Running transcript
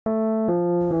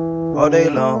all day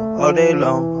long, all day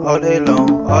long, all day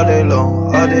long, all day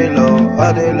long, all day long,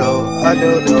 all day long. I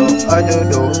do do, I do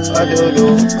do, I do do,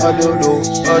 I do do,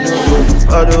 I do do,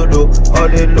 I do do, all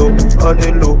day low, all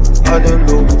day low, all day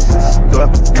low.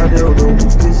 I do do,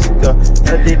 sister,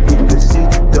 I did the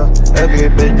sister.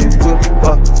 Everybody whip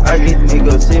up, I get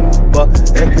niggas simple,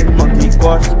 I get monkey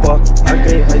quash bar, I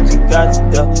get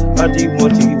IGHT, I get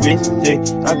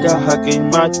motivation, I got hacking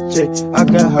mache, I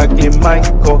got hacking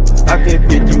Michael, I get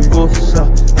bitchy wussa,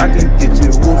 I get bitchy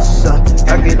wussa,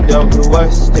 I get down the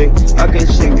west day, I get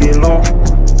shake it long,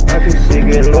 I get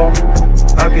shake it long,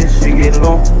 I can shake it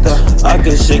long, I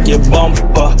can shake it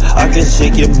bumper, I can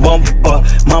shake it bumper.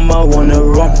 Mama wanna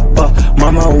rumpa,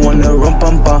 mama wanna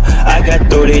rumpa. I got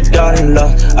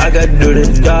 $30, I got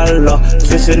 $30.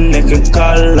 Twist your neck and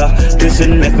collar, twist your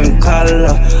neck and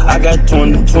collar. I got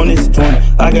 20, 20, 20.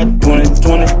 I got 20,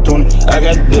 20, 20. I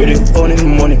got 30, 40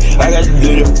 money. I got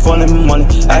 30, 40 money.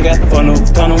 I got fun of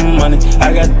ton of money.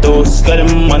 I got those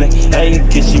scattered money. How you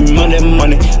get you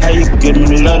money? How you get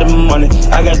me a lot of money?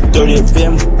 I got 30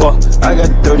 Vimpo, I got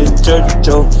 30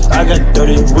 Churchill, I got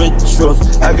 30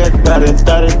 rituals, I got 30,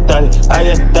 I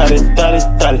got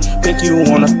 30. Pick you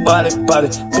on a body,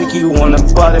 pick you on a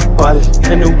body.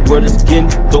 And the word is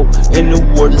Ginto, and the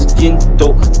word is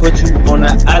Ginto. Put you on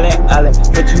a alley,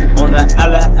 put you on a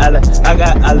alley. I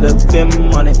got Alabama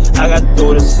money, I got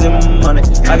 30 sim money,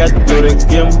 I got 30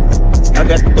 gim, I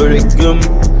got 30 gim.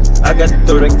 I got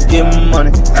 30 gim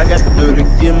money, I got 30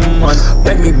 gim money.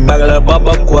 Baby bagala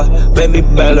baba kwa, baby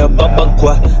bagala baba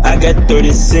kwa. I got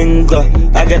 30 single,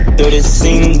 I got 30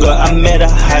 single. I met a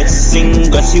hot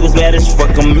singer, she was bad as fuck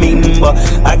a member.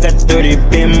 I got 30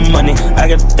 bin money, I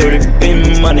got 30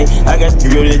 bin money. I got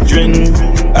diligence,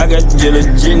 I got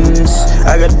diligence,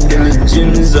 I got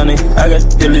diligence on it, I got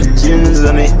diligence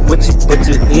on it. What you put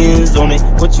your ends on it,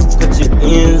 what you put your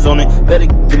ends on it. Better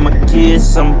give my kids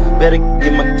some, better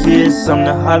give my kids some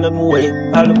to Hollywood,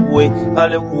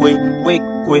 wait,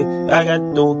 quick. I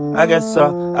got dough, I got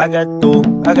saw, I got dough,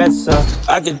 I got saw.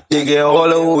 I can dig it all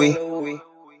the way.